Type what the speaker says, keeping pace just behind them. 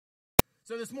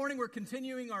So this morning we're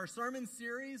continuing our sermon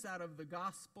series out of the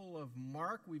Gospel of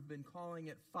Mark. We've been calling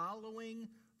it Following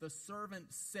the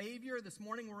Servant Savior. This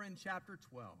morning we're in chapter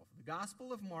 12. The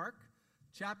Gospel of Mark,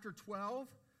 chapter 12,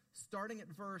 starting at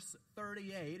verse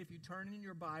 38. If you turn in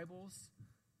your Bibles,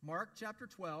 Mark chapter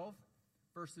 12,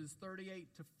 verses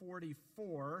 38 to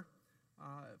 44,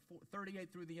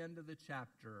 38 through the end of the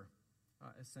chapter,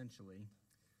 essentially.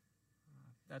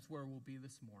 That's where we'll be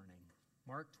this morning.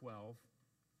 Mark 12.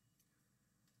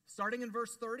 Starting in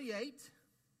verse 38,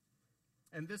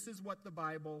 and this is what the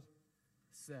Bible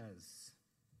says.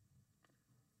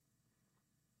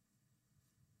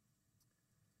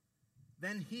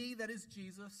 Then he, that is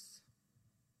Jesus,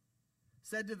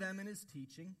 said to them in his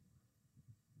teaching,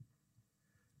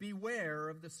 "Beware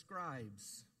of the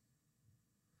scribes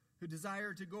who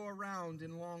desire to go around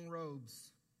in long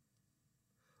robes,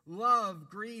 love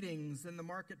greetings in the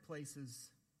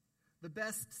marketplaces, the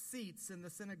best seats in the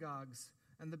synagogues,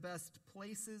 and the best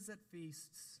places at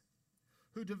feasts,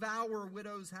 who devour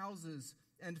widows' houses,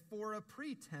 and for a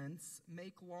pretense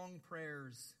make long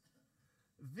prayers.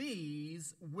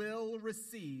 These will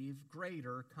receive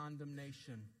greater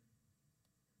condemnation."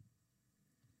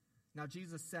 Now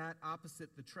Jesus sat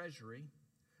opposite the treasury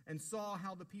and saw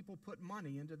how the people put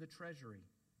money into the treasury.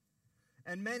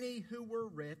 And many who were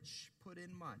rich put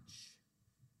in much.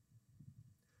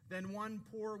 Then one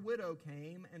poor widow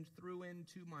came and threw in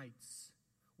 2 mites,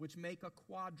 which make a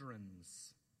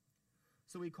quadrans.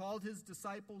 So he called his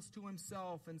disciples to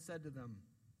himself and said to them,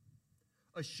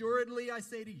 "Assuredly I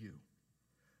say to you,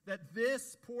 that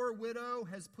this poor widow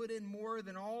has put in more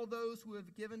than all those who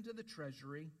have given to the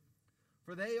treasury,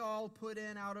 for they all put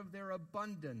in out of their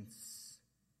abundance.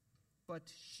 But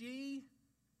she,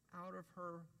 out of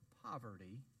her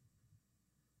poverty,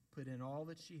 put in all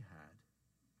that she had,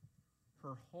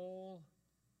 her whole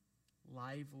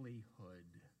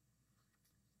livelihood."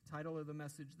 Title of the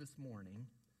message this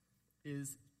morning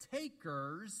is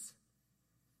Takers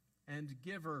and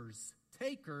Givers.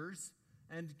 Takers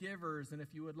and Givers. And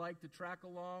if you would like to track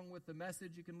along with the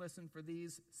message, you can listen for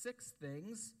these 6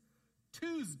 things.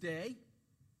 Tuesday,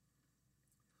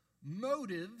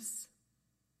 motives,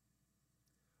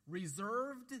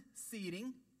 reserved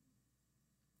seating,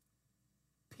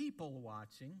 people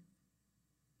watching,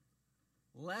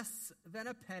 less than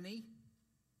a penny,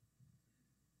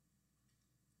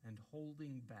 and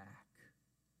holding back.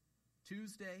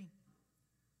 Tuesday,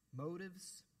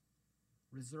 motives,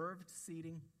 reserved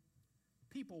seating,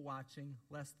 people watching,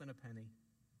 less than a penny,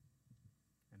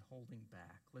 and holding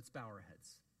back. Let's bow our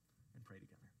heads and pray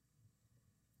together.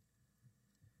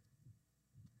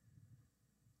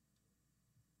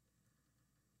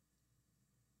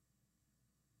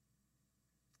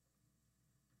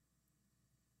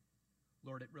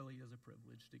 Lord, it really is a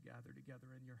privilege to gather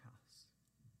together in your house.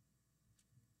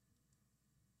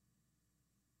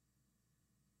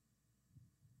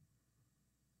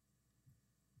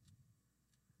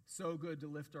 So good to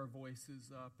lift our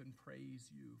voices up and praise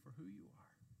you for who you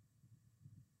are.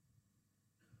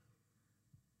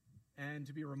 And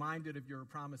to be reminded of your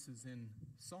promises in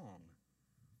song.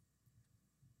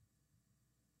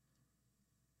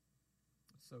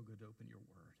 It's so good to open your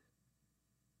word.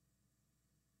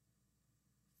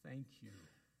 Thank you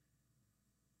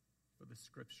for the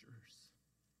scriptures.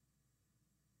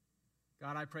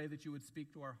 God, I pray that you would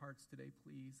speak to our hearts today,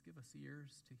 please. Give us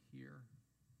ears to hear.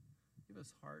 Give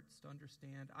us hearts to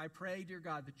understand. I pray, dear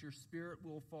God, that your Spirit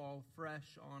will fall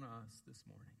fresh on us this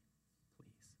morning,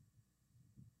 please.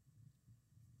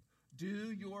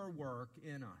 Do your work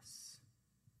in us.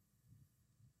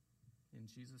 In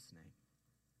Jesus' name,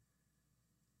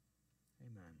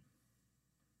 amen.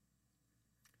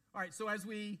 All right, so as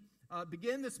we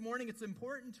begin this morning, it's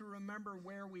important to remember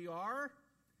where we are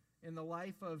in the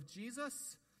life of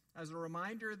Jesus. As a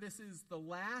reminder, this is the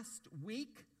last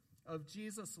week of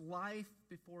Jesus' life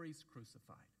before he's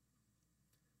crucified.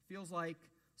 Feels like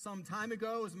some time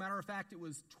ago. As a matter of fact, it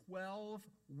was 12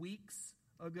 weeks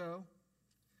ago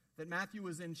that Matthew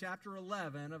was in chapter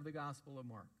 11 of the Gospel of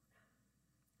Mark.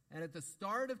 And at the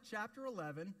start of chapter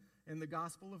 11 in the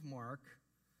Gospel of Mark,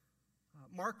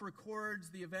 Mark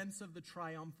records the events of the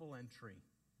triumphal entry,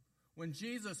 when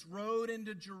Jesus rode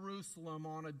into Jerusalem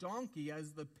on a donkey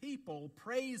as the people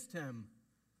praised him.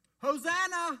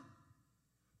 Hosanna!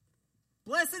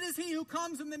 Blessed is he who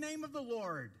comes in the name of the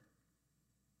Lord.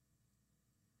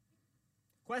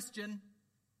 Question.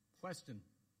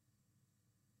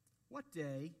 What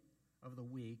day of the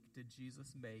week did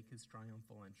Jesus make his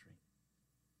triumphal entry?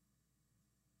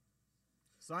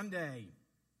 Sunday.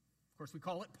 Of course, we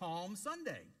call it Palm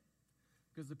Sunday.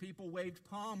 because the people waved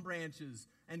palm branches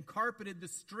and carpeted the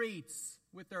streets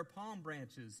with their palm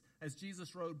branches as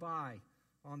Jesus rode by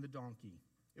on the donkey.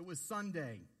 It was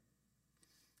Sunday.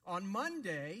 On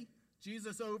Monday,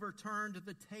 Jesus overturned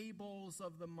the tables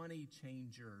of the money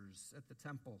changers at the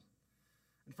temple.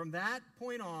 And from that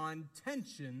point on,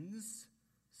 tensions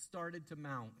started to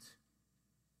mount.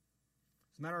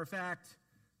 As a matter of fact,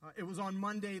 it was on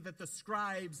Monday that the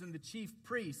scribes and the chief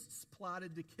priests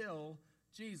plotted to kill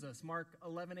Jesus. Mark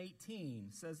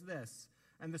 11:18 says this,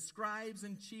 "And the scribes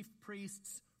and chief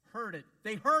priests heard it."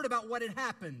 They heard about what had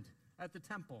happened at the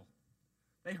temple.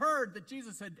 They heard that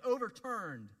Jesus had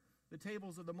overturned the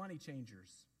tables of the money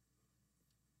changers.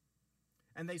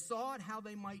 And they sought how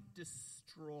they might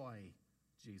destroy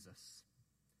Jesus,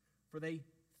 for they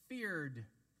feared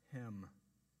him,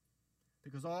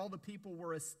 because all the people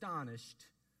were astonished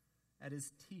at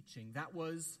his teaching. That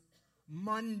was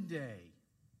Monday.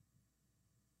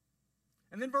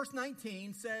 And then verse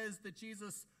 19 says that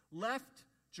Jesus left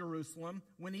Jerusalem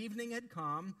when evening had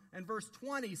come, and verse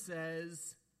 20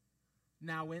 says,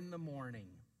 "Now in the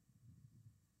morning."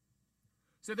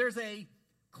 So there's a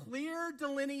clear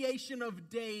delineation of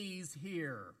days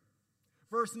here.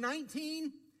 Verse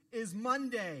 19 is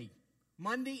Monday.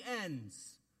 Monday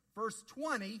ends. Verse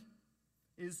 20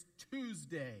 is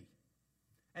Tuesday.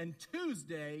 And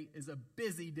Tuesday is a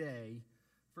busy day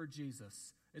for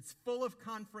Jesus. It's full of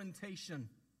confrontation.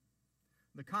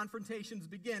 The confrontations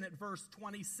begin at verse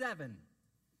 27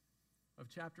 of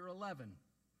chapter 11.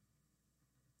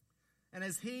 "And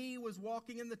as he was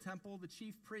walking in the temple, the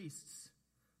chief priests,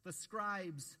 the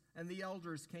scribes, and the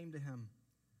elders came to him.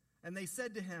 And they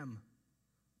said to him,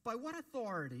 'By what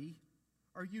authority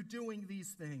are you doing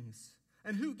these things?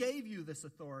 And who gave you this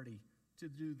authority to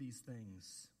do these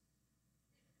things?'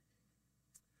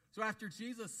 So after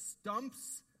Jesus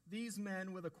stumps these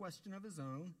men with a question of his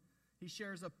own, he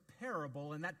shares a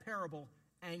parable, and that parable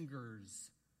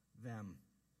angers them.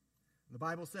 The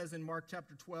Bible says in Mark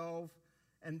chapter 12,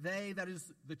 "And they," that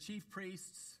is the chief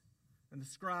priests and the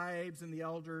scribes and the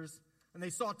elders, "and they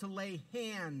sought to lay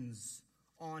hands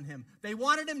on him." They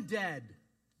wanted him dead.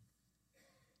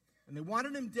 And they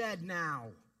wanted him dead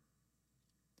now.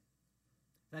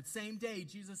 That same day,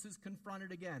 Jesus is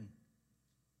confronted again.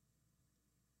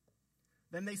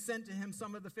 Then they sent to him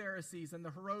some of the Pharisees and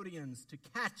the Herodians to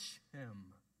catch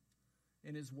him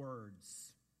in his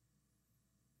words.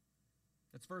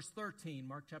 That's verse 13,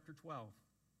 Mark chapter 12.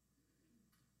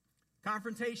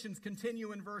 Confrontations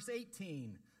continue in verse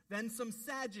 18. Then some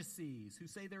Sadducees, who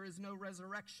say there is no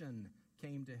resurrection,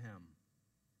 came to him.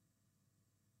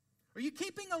 Are you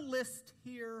keeping a list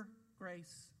here,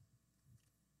 Grace?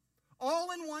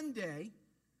 All in one day,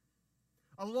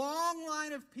 a long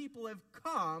line of people have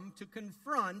come to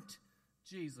confront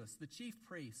Jesus. The chief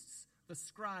priests, the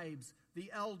scribes,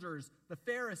 the elders, the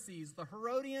Pharisees, the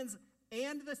Herodians,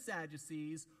 and the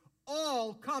Sadducees,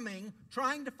 all coming,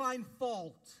 trying to find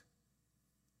fault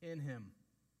in him,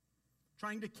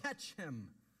 trying to catch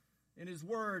him in his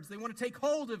words. They want to take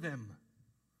hold of him.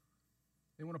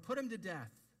 They want to put him to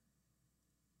death.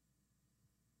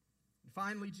 And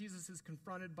finally, Jesus is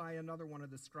confronted by another one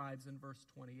of the scribes in verse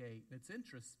 28. And it's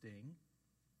interesting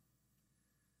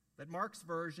that Mark's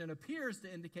version appears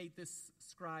to indicate this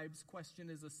scribe's question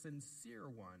is a sincere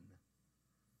one.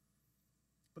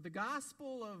 But the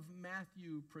Gospel of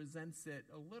Matthew presents it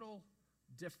a little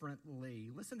differently.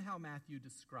 Listen how Matthew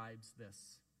describes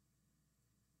this.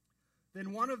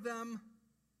 "Then one of them,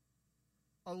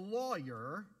 a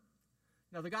lawyer."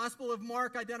 Now, the Gospel of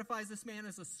Mark identifies this man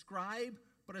as a scribe,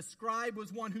 but a scribe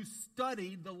was one who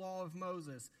studied the law of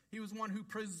Moses. He was one who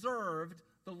preserved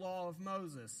the law of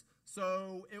Moses.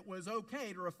 So it was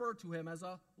okay to refer to him as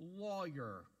a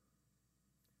lawyer.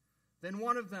 "Then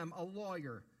one of them, a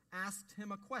lawyer, asked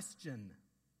him a question,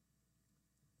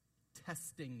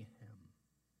 testing him."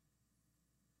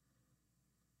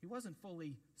 He wasn't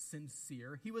fully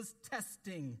sincere. He was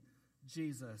testing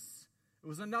Jesus. It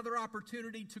was another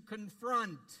opportunity to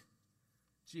confront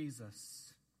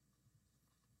Jesus.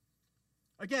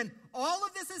 Again, all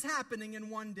of this is happening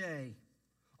in one day.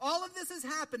 All of this is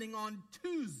happening on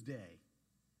Tuesday.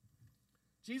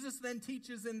 Jesus then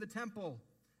teaches in the temple,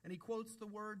 and he quotes the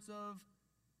words of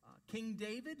King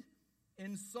David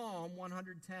in Psalm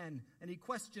 110, and he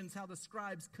questions how the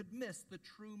scribes could miss the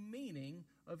true meaning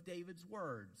of David's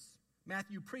words.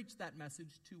 Matthew preached that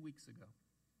message 2 weeks ago.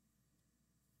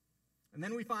 And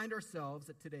then we find ourselves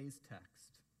at today's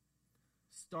text,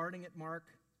 starting at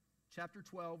Mark chapter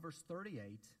 12, verse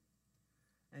 38.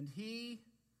 "And he,"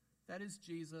 that is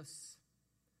Jesus,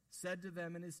 "said to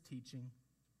them in his teaching,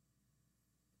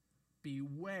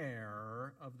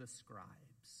 'Beware of the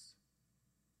scribes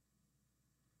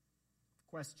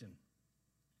Question.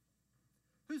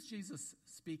 Who's Jesus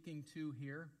speaking to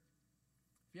here?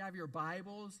 If you have your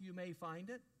Bibles, you may find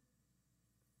it.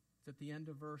 It's at the end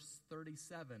of verse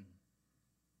 37.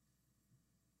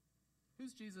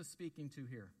 Who's Jesus speaking to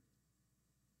here?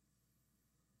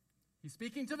 He's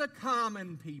speaking to the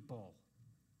common people.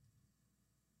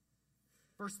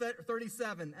 Verse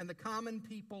 37, and the common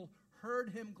people heard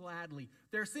him gladly.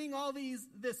 They're seeing all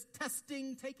this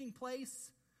testing taking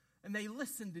place, and they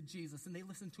listened to Jesus, and they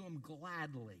listened to him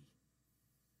gladly.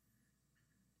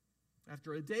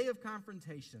 After a day of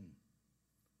confrontation,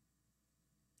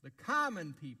 the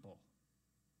common people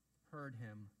heard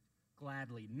him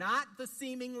gladly. Not the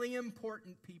seemingly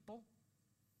important people,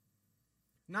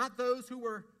 not those who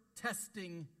were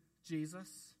testing Jesus,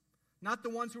 not the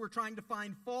ones who were trying to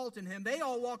find fault in him. They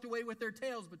all walked away with their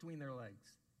tails between their legs.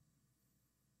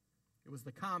 It was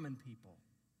the common people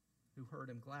who heard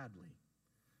him gladly.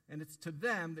 And it's to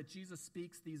them that Jesus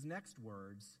speaks these next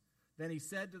words. Then he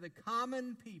said to the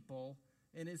common people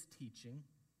in his teaching,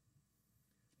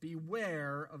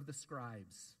 beware of the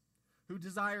scribes who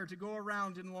desire to go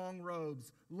around in long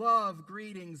robes, love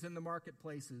greetings in the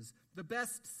marketplaces, the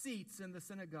best seats in the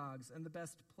synagogues, and the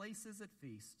best places at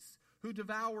feasts, who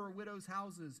devour widows'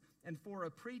 houses, and for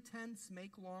a pretense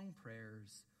make long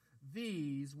prayers.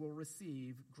 These will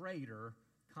receive greater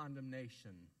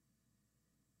condemnation.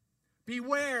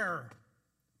 Beware,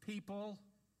 people.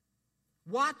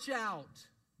 Watch out.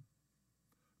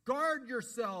 Guard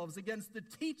yourselves against the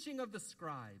teaching of the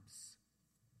scribes.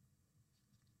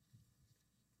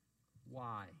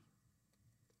 Why?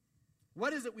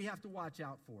 What is it we have to watch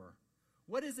out for?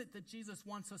 What is it that Jesus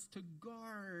wants us to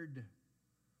guard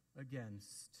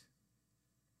against?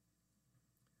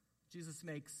 Jesus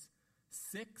makes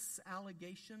 6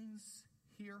 allegations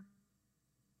here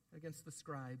against the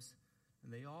scribes,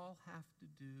 and they all have to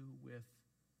do with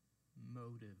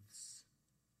motives.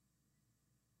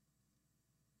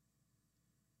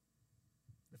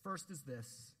 The first is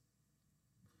this: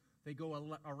 they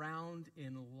go around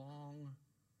in long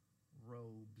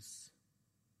robes.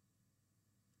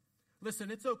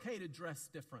 Listen, it's okay to dress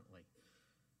differently.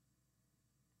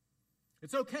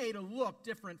 It's okay to look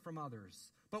different from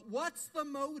others. But what's the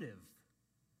motive?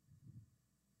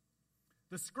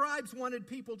 The scribes wanted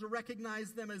people to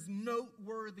recognize them as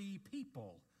noteworthy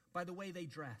people by the way they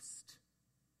dressed.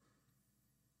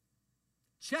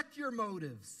 Check your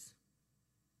motives.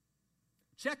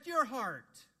 Check your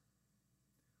heart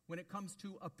when it comes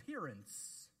to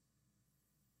appearance.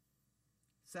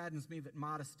 It saddens me that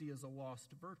modesty is a lost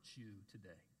virtue today.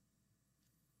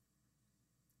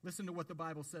 Listen to what the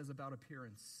Bible says about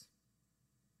appearance.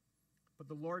 But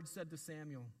the Lord said to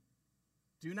Samuel,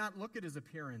 do not look at his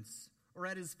appearance or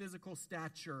at his physical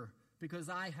stature, because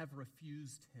I have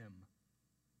refused him.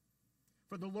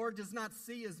 For the Lord does not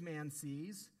see as man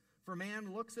sees, for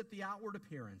man looks at the outward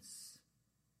appearance,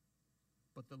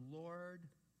 but the Lord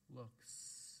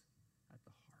looks at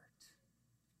the heart.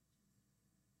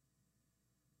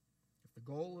 If the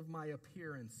goal of my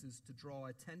appearance is to draw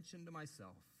attention to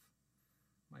myself,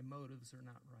 my motives are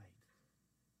not right.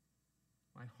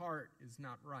 My heart is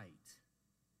not right.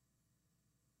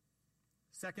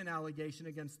 Second allegation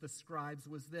against the scribes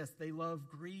was this: they love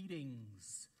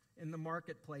greetings in the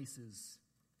marketplaces.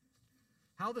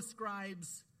 How the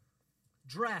scribes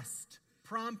dressed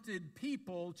prompted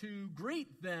people to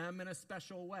greet them in a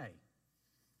special way.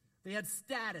 They had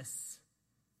status,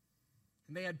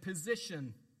 and they had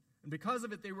position, and because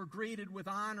of it, they were greeted with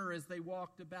honor as they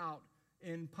walked about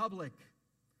in public.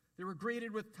 They were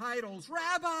greeted with titles: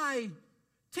 Rabbi,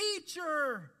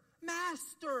 Teacher,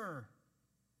 Master.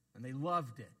 And they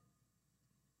loved it.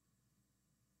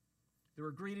 They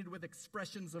were greeted with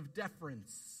expressions of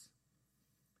deference.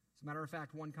 As a matter of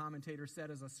fact, one commentator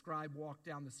said, as a scribe walked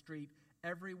down the street,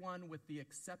 everyone, with the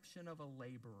exception of a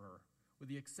laborer, with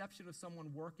the exception of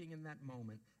someone working in that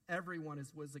moment, everyone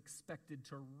was expected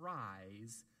to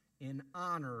rise in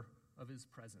honor of his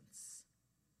presence.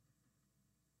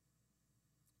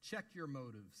 Check your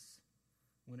motives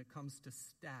when it comes to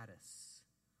status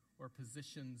or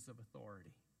positions of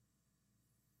authority.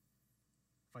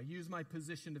 If I use my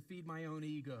position to feed my own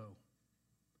ego,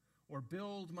 or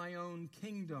build my own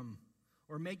kingdom,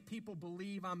 or make people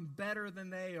believe I'm better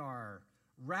than they are,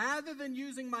 rather than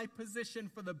using my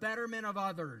position for the betterment of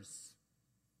others,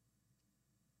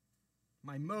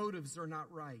 my motives are not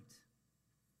right.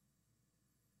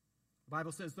 The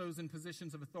Bible says those in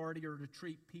positions of authority are to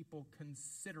treat people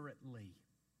considerately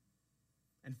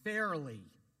and fairly.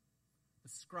 The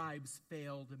scribes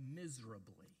failed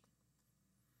miserably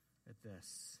at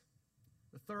this.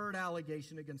 The third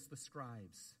allegation against the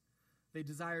scribes: they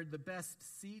desired the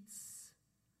best seats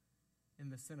in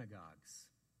the synagogues.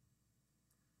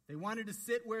 They wanted to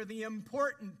sit where the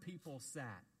important people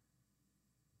sat,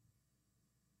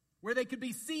 where they could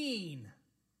be seen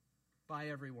by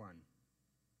everyone.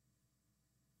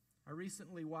 I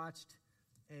recently watched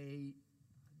a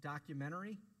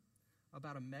documentary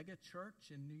about a mega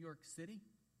church in New York City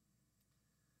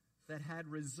that had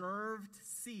reserved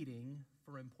seating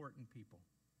for important people.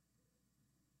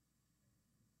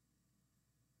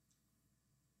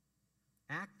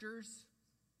 Actors,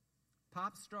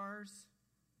 pop stars,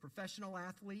 professional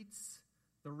athletes,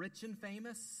 the rich and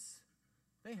famous,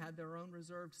 they had their own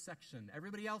reserved section.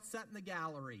 Everybody else sat in the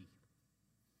gallery.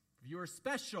 If you were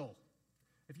special,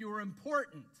 if you were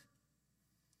important,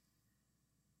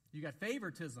 you got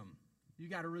favoritism. You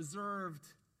got a reserved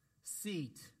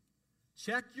seat.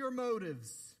 Check your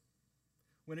motives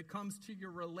when it comes to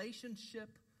your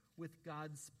relationship with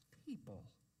God's people.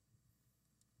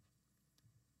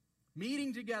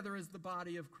 Meeting together as the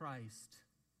body of Christ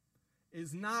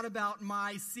is not about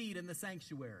my seat in the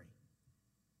sanctuary.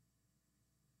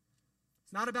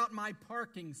 It's not about my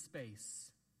parking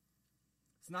space.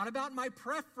 It's not about my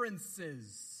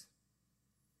preferences.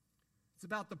 It's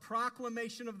about the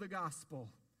proclamation of the gospel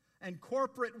and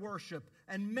corporate worship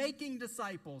and making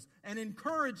disciples and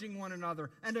encouraging one another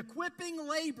and equipping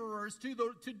laborers to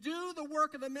do the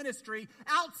work of the ministry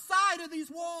outside of these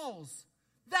walls.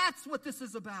 That's what this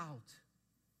is about.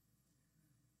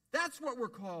 That's what we're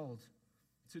called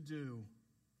to do.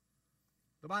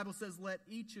 The Bible says, let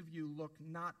each of you look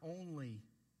not only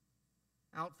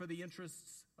out for the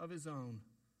interests of his own,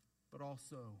 but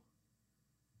also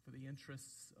for the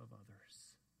interests of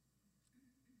others.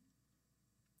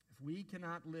 If we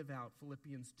cannot live out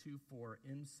Philippians 2:4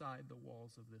 inside the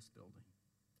walls of this building,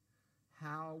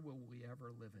 how will we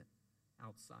ever live it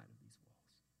outside of these walls?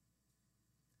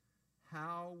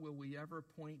 How will we ever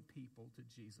point people to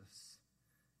Jesus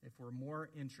if we're more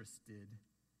interested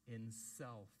in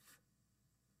self?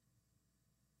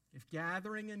 If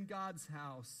gathering in God's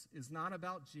house is not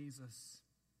about Jesus,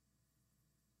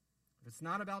 if it's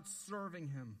not about serving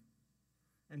him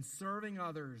and serving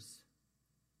others,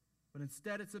 but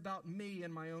instead it's about me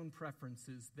and my own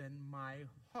preferences, then my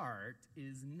heart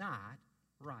is not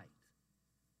right.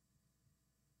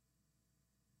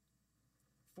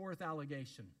 Fourth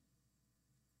allegation.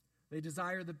 They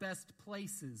desire the best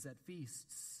places at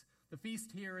feasts. The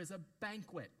feast here is a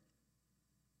banquet.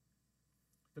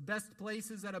 The best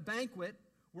places at a banquet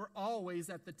were always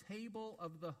at the table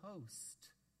of the host.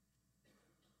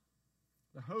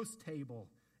 The host table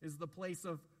is the place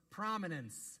of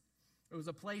prominence. It was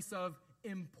a place of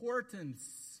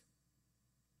importance.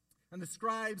 And the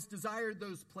scribes desired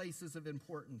those places of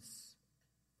importance.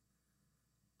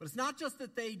 But it's not just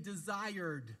that they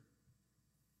desired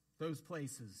those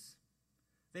places.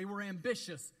 They were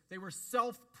ambitious. They were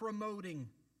self-promoting.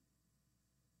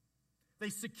 They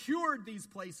secured these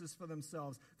places for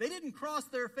themselves. They didn't cross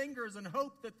their fingers and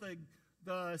hope that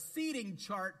the seating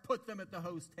chart put them at the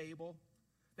host table.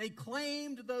 They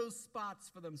claimed those spots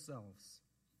for themselves.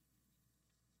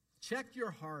 Check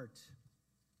your heart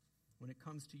when it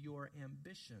comes to your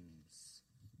ambitions.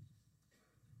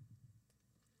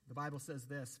 The Bible says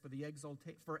this,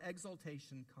 for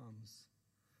exaltation comes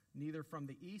neither from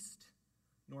the east,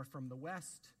 nor from the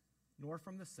west, nor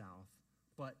from the south,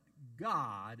 but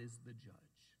God is the judge.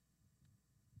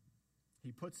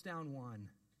 He puts down one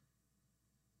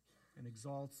and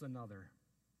exalts another.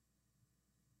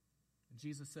 And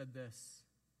Jesus said this,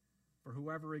 for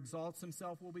whoever exalts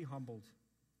himself will be humbled,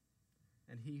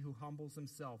 and he who humbles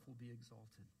himself will be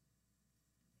exalted.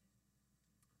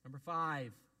 Number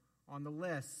 5, on the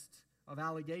list of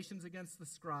allegations against the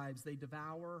scribes, they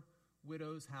devour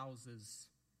widows' houses.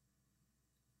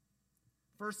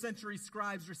 First century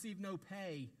scribes received no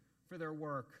pay for their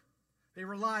work. They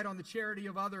relied on the charity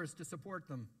of others to support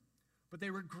them, but they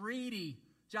were greedy.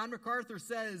 John MacArthur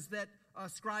says that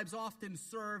scribes often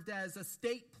served as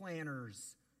estate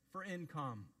planners for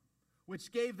income,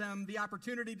 which gave them the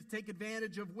opportunity to take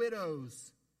advantage of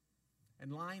widows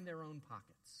and line their own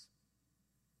pockets.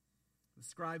 The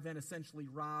scribe then essentially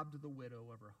robbed the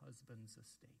widow of her husband's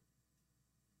estate.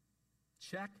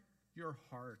 Check your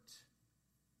heart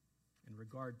in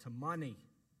regard to money.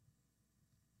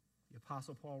 The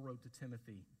Apostle Paul wrote to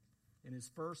Timothy in his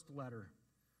first letter,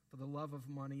 for the love of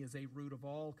money is a root of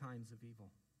all kinds of evil,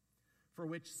 for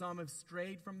which some have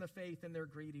strayed from the faith in their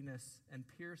greediness and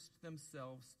pierced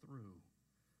themselves through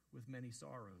with many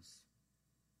sorrows.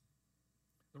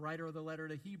 The writer of the letter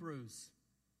to Hebrews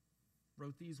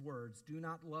wrote these words, do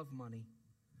not love money.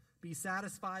 Be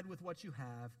satisfied with what you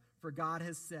have, for God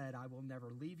has said, I will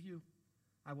never leave you.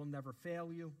 I will never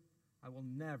fail you. I will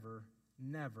never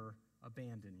never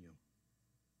abandon you.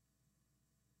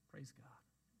 Praise God.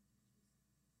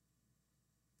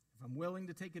 If I'm willing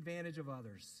to take advantage of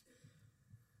others,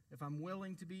 if I'm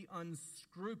willing to be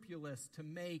unscrupulous to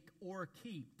make or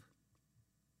keep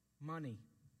money,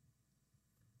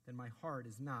 then my heart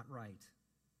is not right.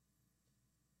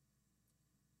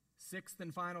 Sixth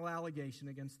and final allegation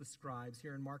against the scribes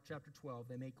here in Mark chapter 12.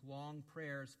 They make long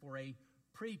prayers for a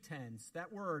pretense.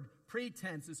 That word,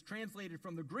 pretense, is translated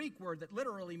from the Greek word that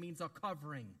literally means a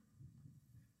covering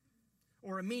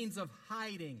or a means of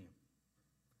hiding.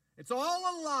 It's all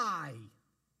a lie.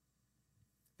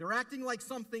 They're acting like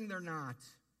something they're not.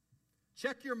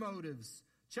 Check your motives.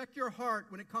 Check your heart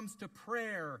when it comes to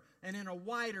prayer, and in a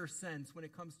wider sense when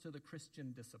it comes to the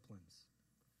Christian disciplines.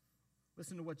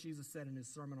 Listen to what Jesus said in his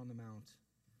Sermon on the Mount.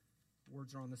 The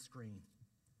words are on the screen.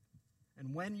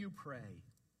 And when you pray,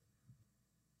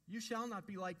 you shall not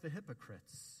be like the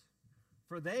hypocrites,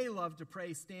 for they love to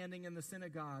pray standing in the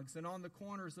synagogues and on the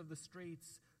corners of the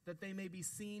streets, that they may be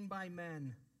seen by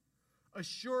men.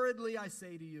 Assuredly, I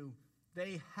say to you,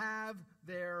 they have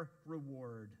their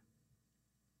reward.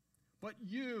 But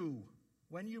you,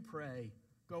 when you pray,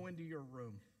 go into your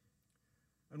room.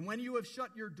 And when you have shut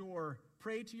your door,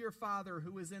 pray to your Father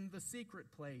who is in the secret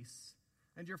place.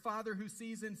 And your Father who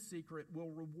sees in secret will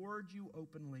reward you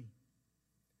openly.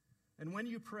 And when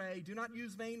you pray, do not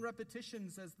use vain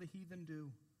repetitions as the heathen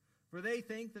do, for they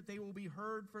think that they will be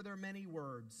heard for their many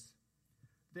words.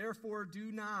 Therefore,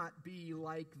 do not be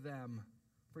like them,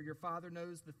 for your Father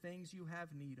knows the things you have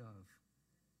need of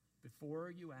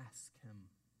before you ask him.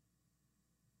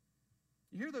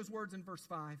 You hear those words in verse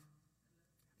 5?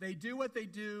 They do what they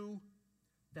do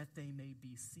that they may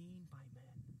be seen by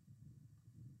men.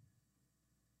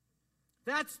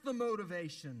 That's the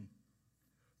motivation.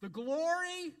 The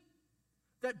glory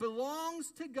that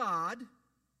belongs to God.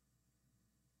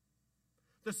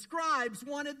 The scribes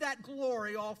wanted that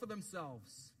glory all for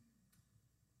themselves.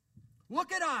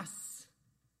 Look at us.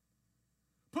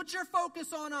 Put your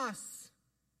focus on us.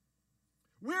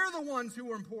 We're the ones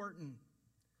who are important.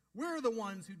 We're the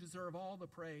ones who deserve all the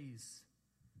praise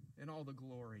and all the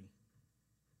glory.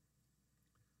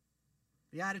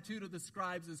 The attitude of the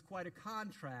scribes is quite a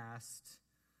contrast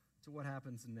to what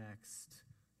happens next.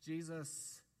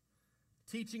 Jesus,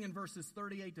 teaching in verses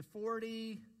 38 to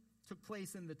 40, took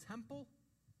place in the temple.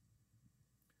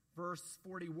 Verse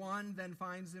 41 then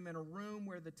finds him in a room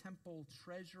where the temple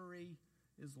treasury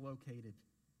is located.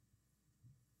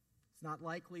 It's not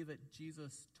likely that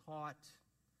Jesus taught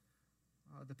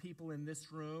the people in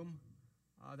this room.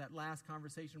 That last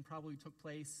conversation probably took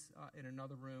place in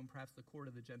another room, perhaps the court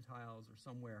of the Gentiles or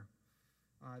somewhere,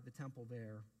 the temple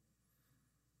there.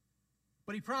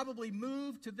 But he probably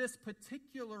moved to this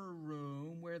particular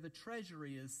room where the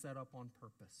treasury is set up on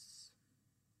purpose.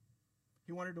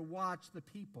 He wanted to watch the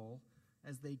people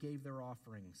as they gave their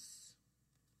offerings.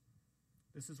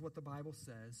 This is what the Bible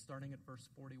says, starting at verse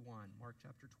 41, Mark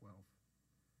chapter 12.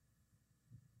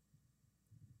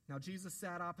 Now Jesus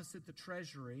sat opposite the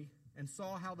treasury and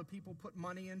saw how the people put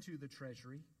money into the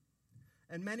treasury,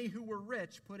 and many who were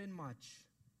rich put in much.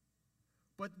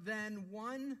 But then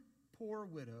one poor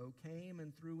widow came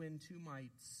and threw in 2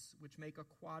 mites, which make a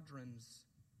quadrans.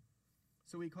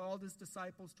 So he called his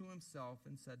disciples to himself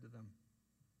and said to them,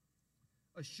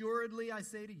 Assuredly, I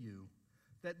say to you,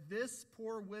 that this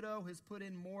poor widow has put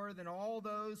in more than all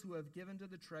those who have given to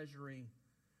the treasury,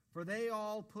 for they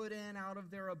all put in out of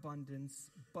their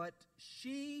abundance, but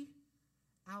she,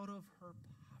 out of her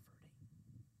poverty,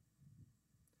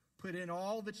 put in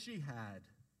all that she had,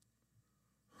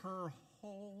 her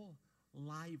whole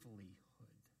livelihood.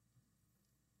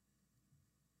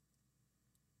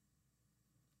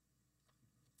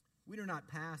 We do not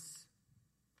pass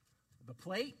the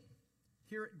plate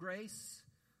here at Grace.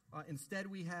 Instead,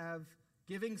 we have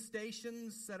giving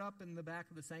stations set up in the back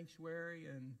of the sanctuary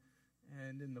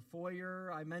and in the foyer.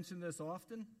 I mention this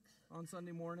often on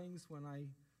Sunday mornings when I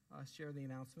share the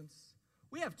announcements.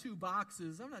 We have 2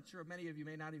 boxes. I'm not sure, many of you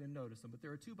may not even notice them, but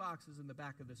there are 2 boxes in the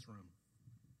back of this room.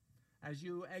 As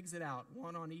you exit out,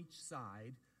 one on each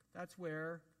side, that's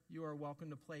where you are welcome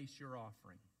to place your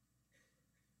offering,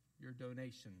 your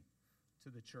donation to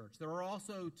the church. There are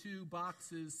also 2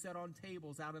 boxes set on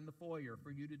tables out in the foyer for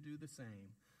you to do the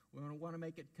same. We want to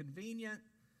make it convenient.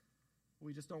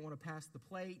 We just don't want to pass the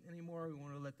plate anymore. We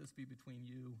want to let this be between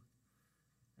you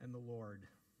and the Lord.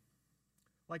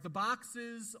 Like the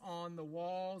boxes on the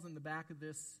walls in the back of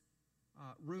this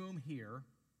room here,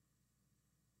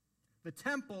 the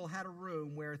temple had a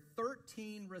room where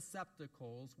 13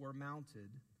 receptacles were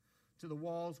mounted to the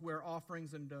walls where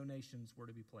offerings and donations were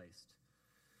to be placed.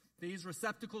 These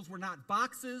receptacles were not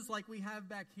boxes like we have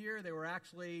back here. They were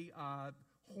actually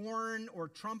horn or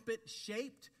trumpet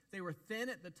shaped. They were thin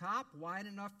at the top, wide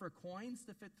enough for coins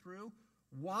to fit through,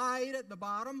 wide at the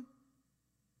bottom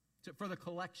for the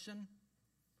collection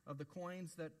of the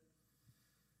coins that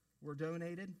were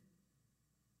donated.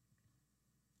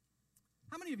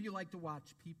 How many of you like to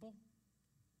watch people?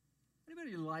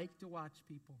 Anybody like to watch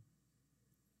people?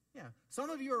 Yeah, some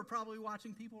of you are probably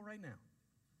watching people right now.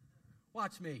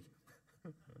 Watch me.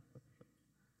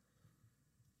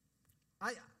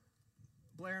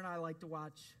 Blair and I like to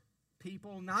watch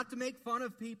people, not to make fun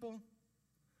of people,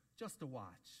 just to watch.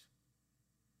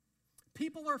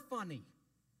 People are funny,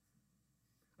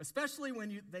 especially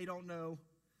when they don't know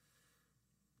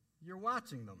you're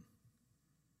watching them.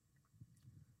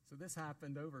 So this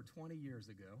happened over 20 years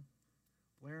ago.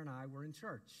 Blair and I were in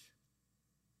church,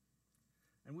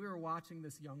 and we were watching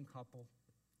this young couple.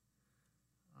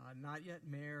 Not yet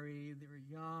married, they were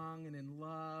young and in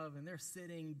love, and they're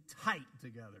sitting tight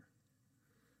together.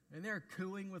 And they're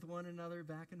cooing with one another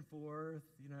back and forth,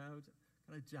 kind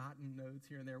of jotting notes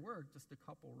here and there. We're just a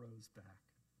couple rows back.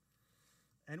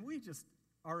 And we just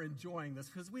are enjoying this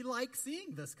because we like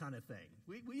seeing this kind of thing.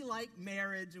 We like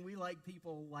marriage, and we like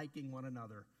people liking one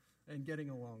another and getting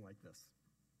along like this.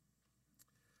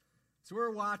 So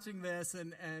we're watching this,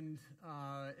 and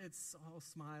it's all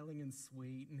smiling and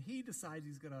sweet, and he decides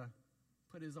he's going to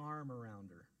put his arm around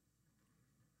her.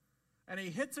 And he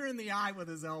hits her in the eye with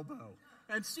his elbow.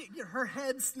 And her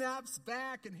head snaps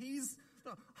back, and he's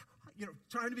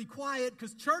trying to be quiet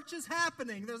because church is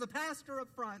happening. There's a pastor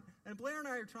up front, and Blair and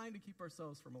I are trying to keep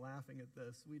ourselves from laughing at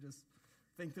this. We just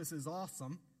think this is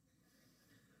awesome.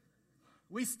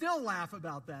 We still laugh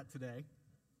about that today,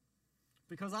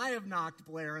 because I have knocked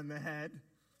Blair in the head,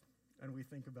 and we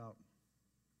think about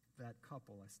that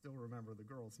couple. I still remember the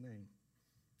girl's name.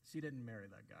 She didn't marry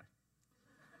that guy.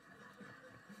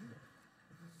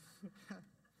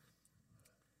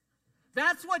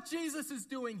 That's what Jesus is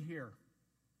doing here.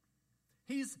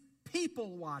 He's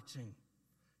people watching.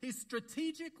 He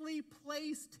strategically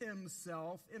placed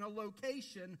himself in a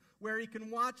location where he can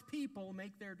watch people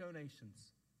make their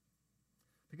donations,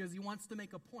 because he wants to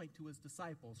make a point to his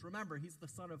disciples. Remember, he's the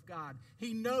Son of God.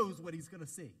 He knows what he's going to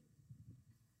see.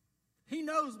 He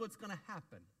knows what's going to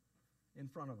happen in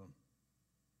front of him.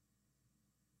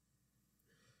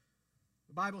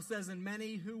 The Bible says, and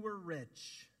many who were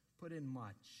rich put in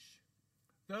much.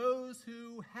 Those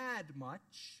who had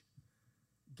much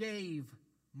gave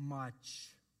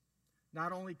much.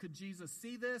 Not only could Jesus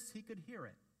see this, he could hear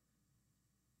it.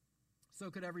 So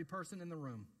could every person in the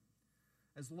room.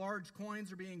 As large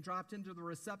coins are being dropped into the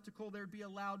receptacle, there'd be a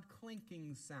loud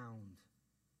clinking sound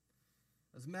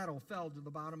as metal fell to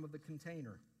the bottom of the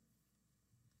container.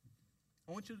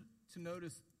 I want you to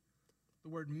notice the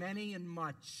word many and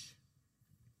much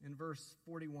in verse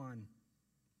 41.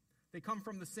 They come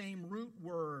from the same root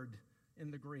word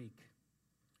in the Greek.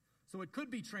 So it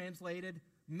could be translated,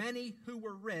 many who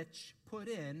were rich put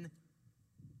in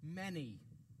many,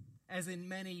 as in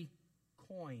many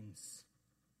coins.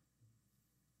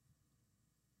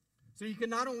 So you can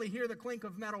not only hear the clink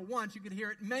of metal once, you can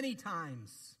hear it many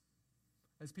times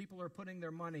as people are putting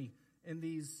their money in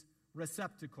these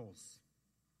receptacles.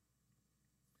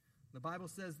 The Bible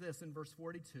says this in verse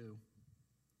 42.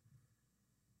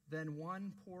 Then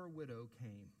one poor widow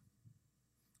came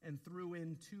and threw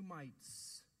in 2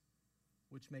 mites,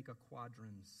 which make a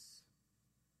quadrans.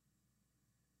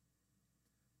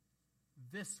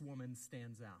 This woman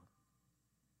stands out.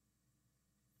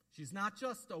 She's not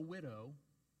just a widow.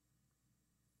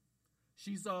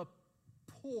 She's a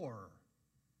poor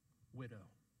widow.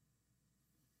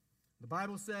 The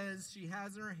Bible says she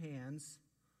has in her hands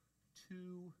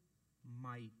 2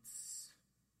 mites.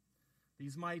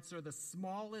 These mites are the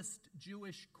smallest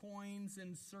Jewish coins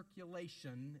in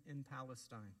circulation in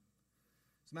Palestine.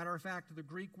 As a matter of fact, the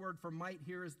Greek word for mite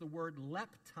here is the word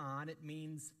lepton. It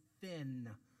means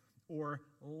thin or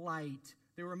light.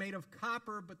 They were made of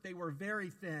copper, but they were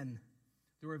very thin.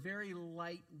 They were very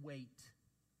lightweight.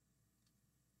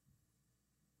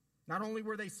 Not only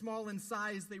were they small in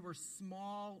size, they were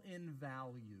small in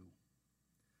value.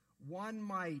 1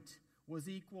 mite was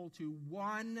equal to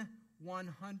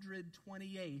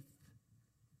 1/128th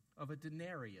of a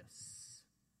denarius.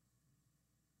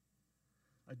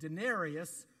 A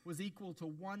denarius was equal to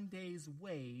 1 day's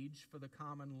wage for the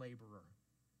common laborer.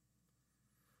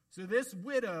 So this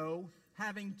widow,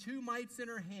 having 2 mites in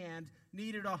her hand,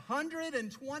 needed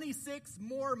 126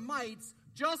 more mites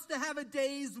just to have a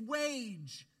day's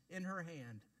wage in her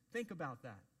hand. Think about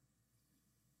that.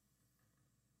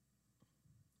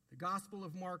 The Gospel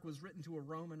of Mark was written to a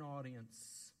Roman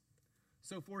audience,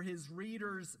 So for his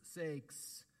readers'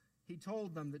 sakes, he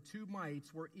told them that 2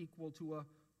 mites were equal to a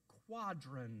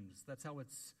quadrans. That's how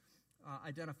it's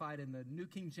identified in the New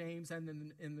King James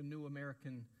and in the New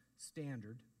American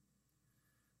Standard.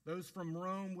 Those from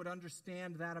Rome would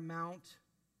understand that amount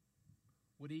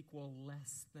would equal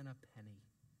less than a penny.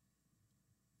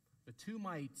 The 2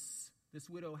 mites this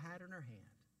widow had in her hand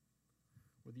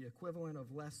were the equivalent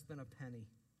of less than a penny.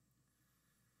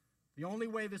 The only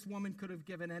way this woman could have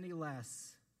given any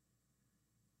less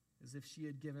is if she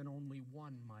had given only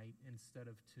 1 mite instead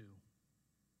of 2.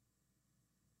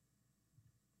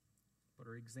 But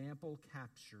her example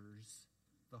captures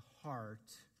the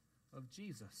heart of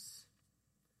Jesus.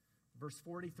 Verse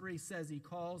 43 says he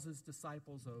calls his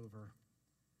disciples over.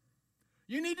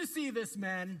 You need to see this,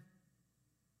 men.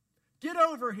 Get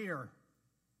over here.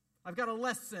 I've got a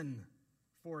lesson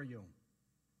for you.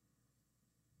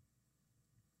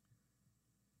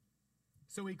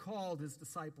 So he called his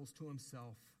disciples to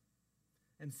himself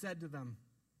and said to them,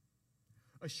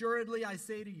 assuredly I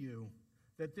say to you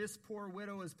that this poor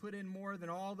widow has put in more than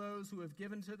all those who have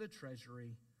given to the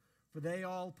treasury, for they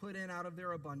all put in out of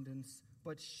their abundance,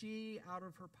 but she out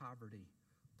of her poverty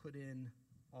put in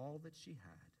all that she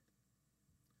had,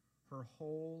 her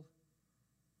whole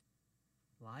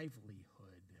livelihood.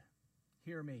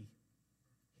 Hear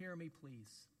me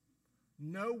please.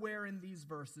 Nowhere in these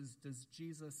verses does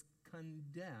Jesus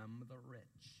condemn the rich.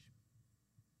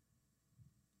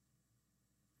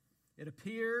 It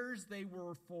appears they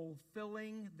were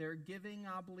fulfilling their giving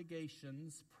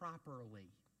obligations properly.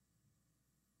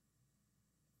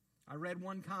 I read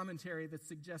one commentary that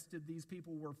suggested these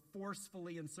people were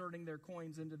forcefully inserting their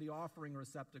coins into the offering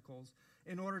receptacles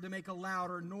in order to make a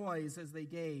louder noise as they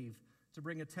gave, to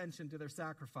bring attention to their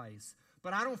sacrifice.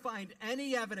 But I don't find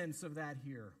any evidence of that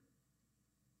here.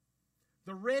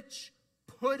 The rich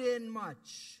put in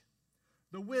much.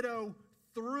 The widow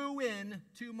threw in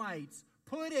 2 mites.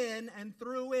 Put in and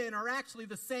threw in are actually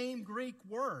the same Greek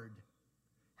word.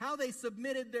 How they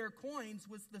submitted their coins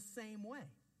was the same way.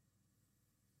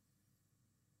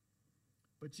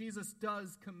 But Jesus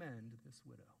does commend this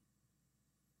widow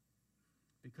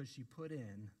because she put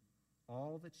in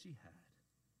all that she had,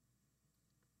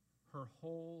 her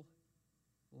whole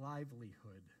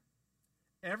livelihood,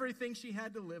 everything she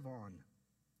had to live on.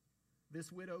 This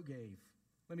widow gave.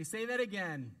 Let me say that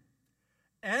again.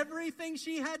 Everything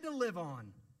she had to live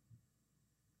on,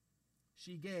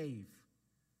 she gave.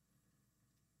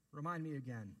 Remind me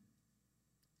again.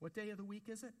 What day of the week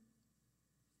is it?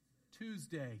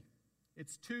 Tuesday.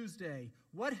 It's Tuesday.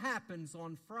 What happens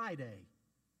on Friday?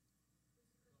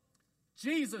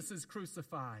 Jesus is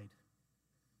crucified.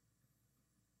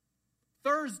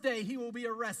 Thursday, he will be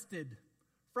arrested.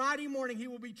 Friday morning, he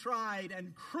will be tried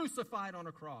and crucified on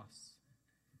a cross.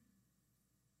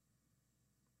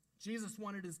 Jesus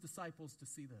wanted his disciples to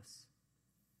see this.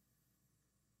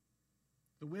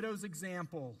 The widow's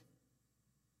example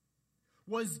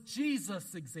was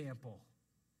Jesus' example.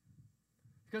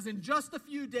 Because in just a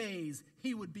few days,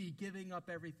 he would be giving up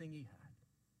everything he had.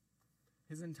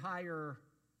 His entire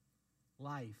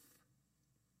life.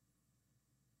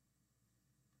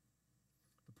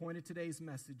 The point of today's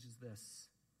message is this.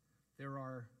 There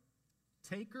are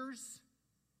takers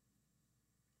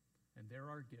and there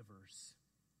are givers.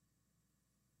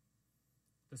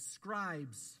 The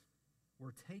scribes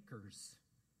were takers.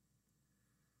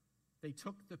 They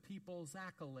took the people's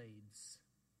accolades.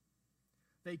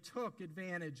 They took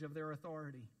advantage of their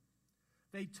authority.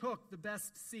 They took the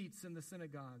best seats in the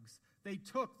synagogues. They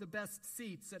took the best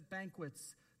seats at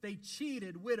banquets. They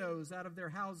cheated widows out of their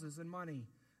houses and money.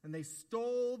 And they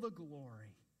stole the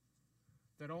glory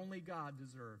that only God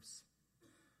deserves.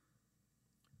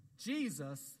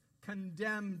 Jesus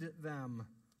condemned them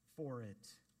for it.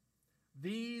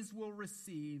 These will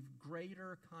receive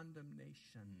greater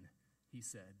condemnation, he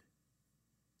said.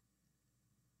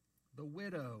 The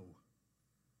widow,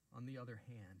 on the other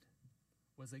hand,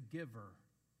 was a giver.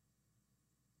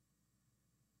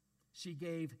 She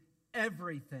gave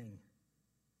everything.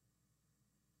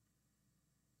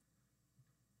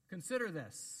 Consider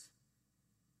this.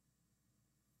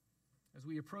 As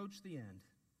we approach the end,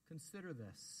 consider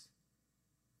this.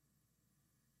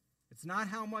 It's not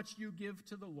how much you give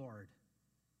to the Lord,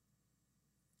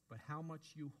 but how much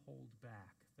you hold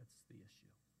back. That's the issue.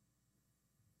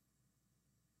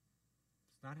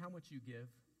 It's not how much you give.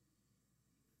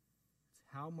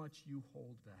 It's how much you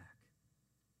hold back.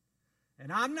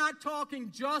 And I'm not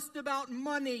talking just about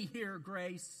money here,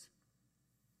 Grace.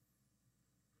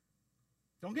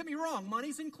 Don't get me wrong,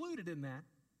 money's included in that.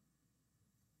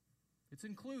 It's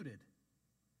included.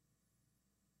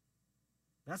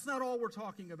 That's not all we're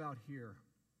talking about here.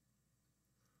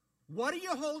 What are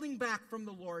you holding back from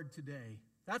the Lord today?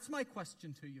 That's my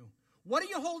question to you. What are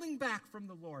you holding back from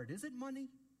the Lord? Is it money?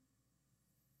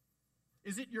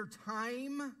 Is it your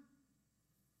time?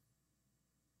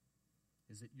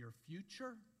 Is it your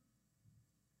future?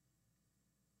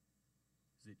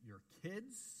 Is it your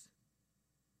kids?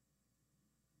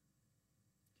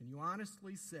 Can you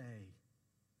honestly say,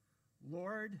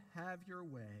 Lord, have your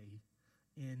way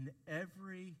in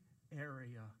every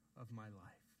area of my life?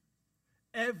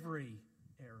 Every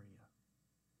area.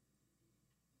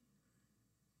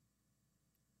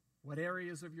 What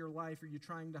areas of your life are you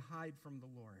trying to hide from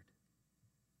the Lord?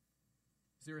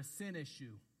 Is there a sin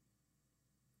issue?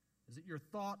 Is it your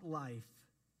thought life?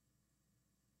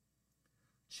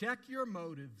 Check your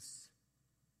motives.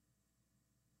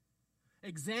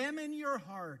 Examine your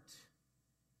heart.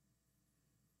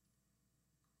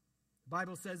 The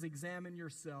Bible says, examine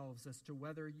yourselves as to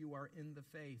whether you are in the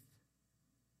faith.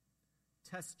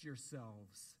 Test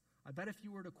yourselves. I bet if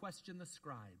you were to question the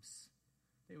scribes,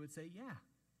 they would say, yeah,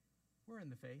 we're in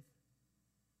the faith.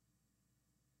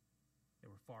 They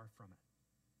were far from it.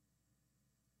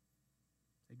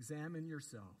 Examine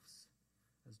yourselves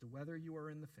as to whether you are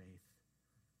in the faith.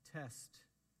 Test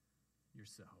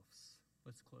yourselves.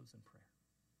 Let's close in prayer.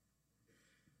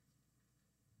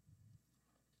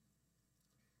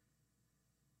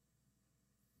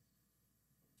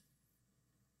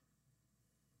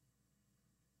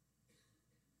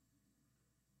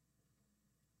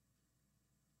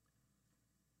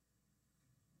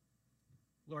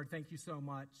 Lord, thank you so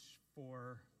much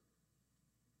for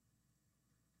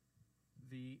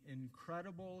the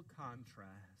incredible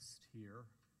contrast here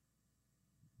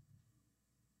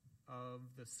of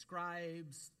the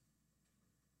scribes,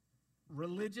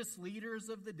 religious leaders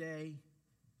of the day,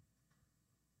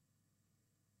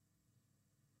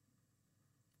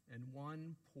 and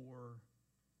one poor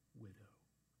widow.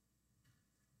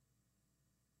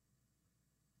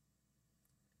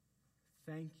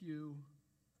 Thank you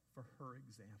for her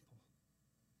example.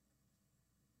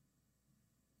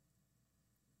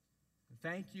 And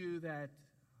thank you that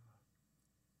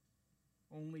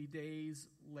only days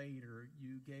later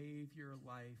you gave your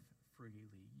life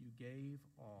freely. You gave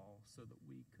all so that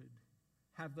we could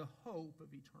have the hope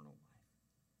of eternal life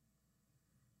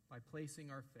by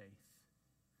placing our faith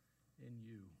in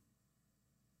you.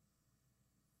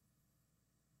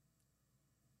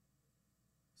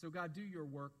 So God, do your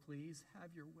work, please. Have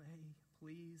your way,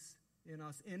 please, in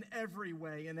us, in every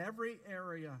way, in every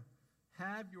area.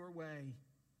 Have your way.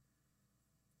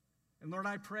 And Lord,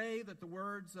 I pray that the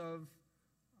words of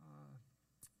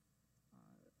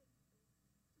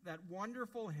that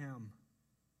wonderful hymn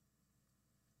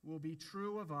will be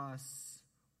true of us.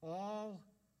 All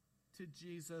to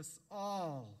Jesus,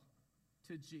 all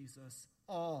to Jesus,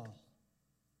 all.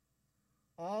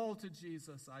 All to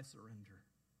Jesus I surrender.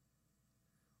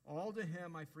 All to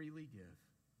him I freely give.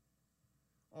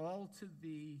 All to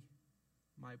thee,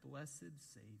 my blessed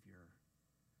Savior,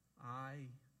 I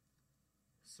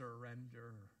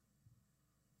surrender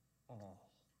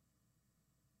all.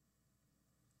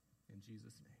 In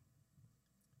Jesus' name.